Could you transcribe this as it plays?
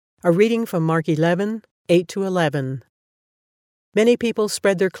A reading from Mark 11, 8-11. Many people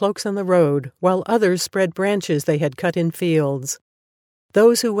spread their cloaks on the road, while others spread branches they had cut in fields.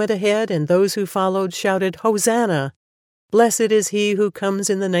 Those who went ahead and those who followed shouted, "Hosanna! Blessed is he who comes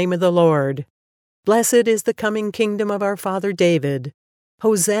in the name of the Lord. Blessed is the coming kingdom of our father David.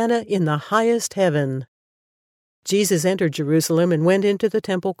 Hosanna in the highest heaven." Jesus entered Jerusalem and went into the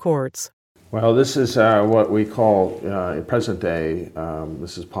temple courts. Well, this is what we call, in present day,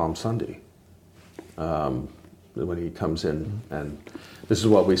 this is Palm Sunday, when he comes in, and this is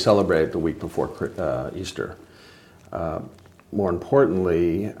what we celebrate the week before Easter. More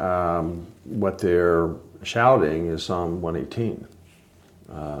importantly, what they're shouting is Psalm 118.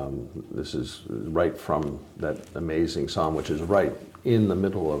 This is right from that amazing psalm, which is right in the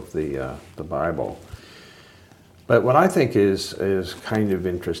middle of the Bible. But what I think is kind of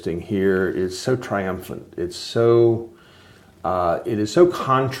interesting here is so triumphant. It is so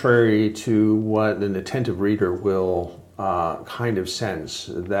contrary to what an attentive reader will kind of sense,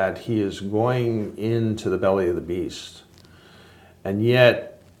 that he is going into the belly of the beast, and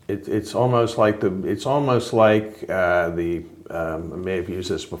yet it's almost like I may have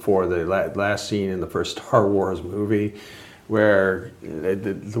used this before, the last scene in the first Star Wars movie, where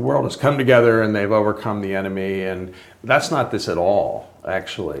the world has come together and they've overcome the enemy, and that's not this at all,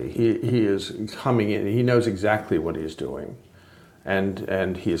 actually. He is coming in, he knows exactly what he's doing,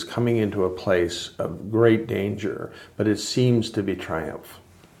 and he is coming into a place of great danger, but it seems to be triumph.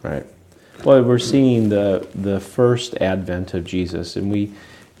 Right. Well, we're seeing the first advent of Jesus, and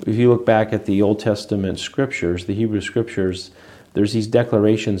if you look back at the Old Testament scriptures, the Hebrew scriptures, there's these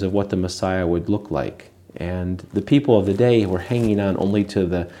declarations of what the Messiah would look like. And the people of the day were hanging on only to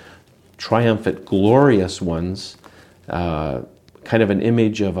the triumphant, glorious ones, kind of an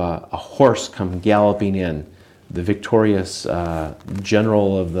image of a horse come galloping in, the victorious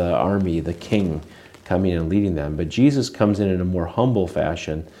general of the army, the king, coming and leading them. But Jesus comes in a more humble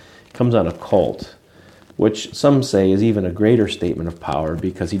fashion, comes on a colt, which some say is even a greater statement of power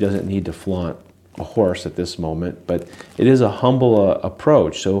because he doesn't need to flaunt a horse at this moment, but it is a humble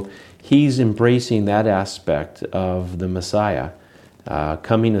approach. So he's embracing that aspect of the Messiah,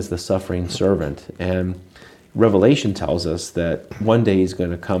 coming as the suffering servant. And Revelation tells us that one day he's going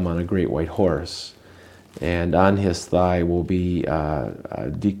to come on a great white horse, and on his thigh will be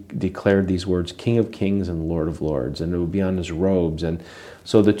declared these words, King of Kings and Lord of Lords, and it will be on his robes. And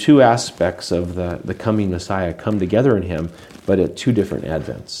so the two aspects of the coming Messiah come together in him, but at two different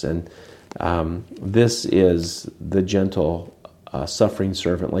advents. And this is the gentle suffering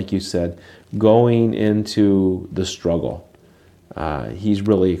servant, like you said, going into the struggle. He's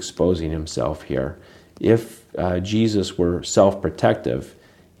really exposing himself here. If Jesus were self-protective,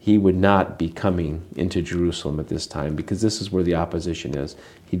 he would not be coming into Jerusalem at this time, because this is where the opposition is.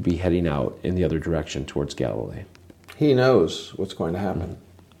 He'd be heading out in the other direction towards Galilee. He knows what's going to happen.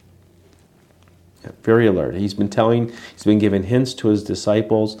 Yeah, very alert. He's been giving hints to his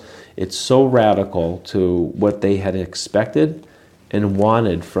disciples. It's so radical to what they had expected and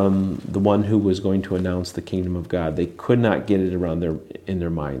wanted from the one who was going to announce the kingdom of God. They could not get it around in their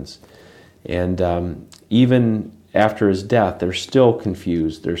minds. And even after his death, they're still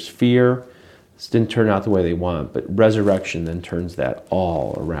confused. There's fear. This didn't turn out the way they want, but resurrection then turns that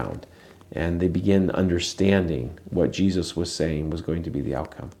all around. And they begin understanding what Jesus was saying was going to be the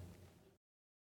outcome.